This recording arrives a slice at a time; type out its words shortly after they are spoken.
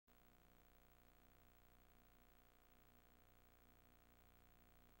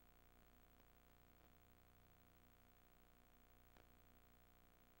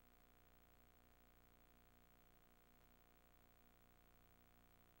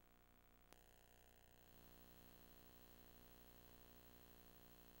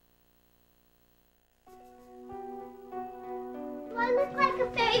Do I look like a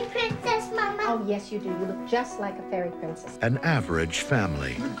fairy princess, Mama? Oh, yes, you do. You look just like a fairy princess. An average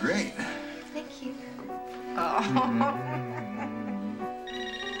family. You're great. Thank you.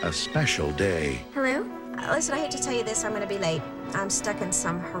 A special day. Hello? Listen, I hate to tell you this, I'm gonna be late. I'm stuck in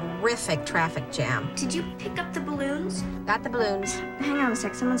some horrific traffic jam. Did you pick up the balloons? Got the balloons. Hang on a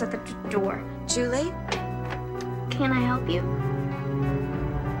sec, someone's at the door. Julie? Can I help you?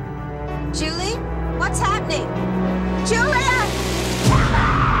 Julie? What's happening? Julia!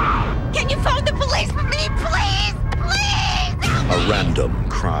 Can you phone the police for me, please? Please! Help me! A random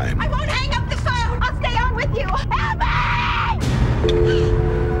crime. I won't hang up the phone! I'll stay on with you! Help me!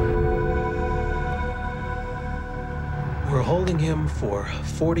 We're holding him for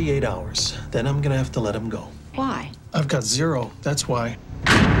 48 hours. Then I'm gonna have to let him go. Why? I've got 0, that's why.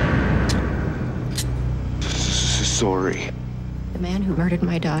 Sorry. The man who murdered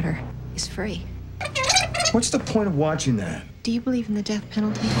my daughter is free. What's the point of watching that? Do you believe in the death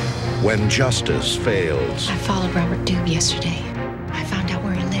penalty? When justice fails. I followed Robert Dube yesterday. I found out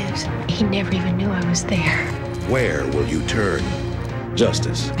where he lives. He never even knew I was there. Where will you turn?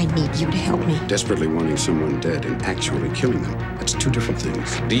 Justice. I need you to help me. Desperately wanting someone dead and actually killing them. That's two different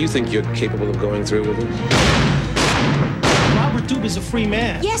things. Do you think you're capable of going through with it? Robert Dube is a free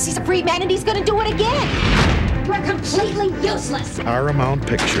man. Yes, he's a free man and he's gonna do it again! You are completely useless! Paramount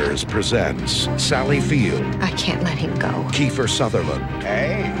Pictures presents Sally Field, I can't let him go. Kiefer Sutherland,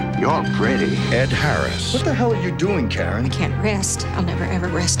 Hey, you're pretty. Ed Harris, What the hell are you doing, Karen? I can't rest. I'll never ever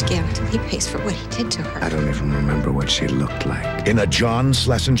rest again until he pays for what he did to her. I don't even remember what she looked like. in a John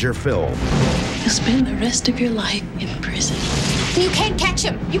Schlesinger film. You'll spend the rest of your life in prison. You can't catch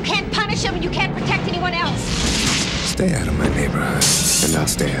him! You can't punish him! You can't protect anyone else! Stay out of my neighborhood, and I'll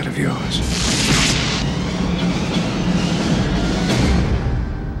stay out of yours.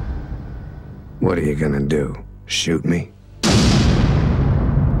 What are you gonna do? Shoot me?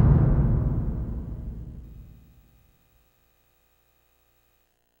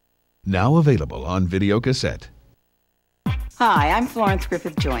 Now available on video cassette. Hi, I'm Florence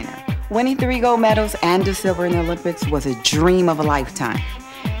Griffith Joyner. Winning 3 gold medals and a silver in the Olympics was a dream of a lifetime.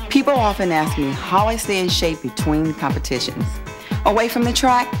 People often ask me how I stay in shape between competitions. Away from the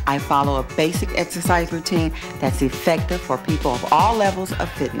track, I follow a basic exercise routine that's effective for people of all levels of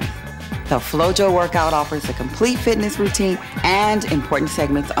fitness. The Flo-Jo workout offers a complete fitness routine and important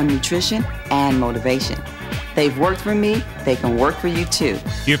segments on nutrition and motivation. They've worked for me, they can work for you too.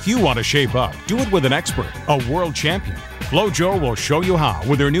 If you want to shape up, do it with an expert, a world champion. Flo-Jo will show you how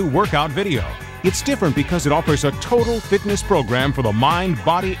with her new workout video. It's different because it offers a total fitness program for the mind,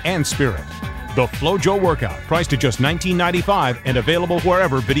 body, and spirit. The Flo-Jo workout, priced at just $19.95 and available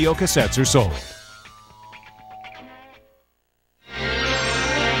wherever video cassettes are sold.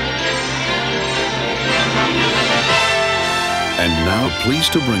 And now,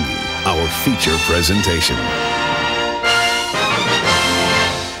 pleased to bring you our feature presentation.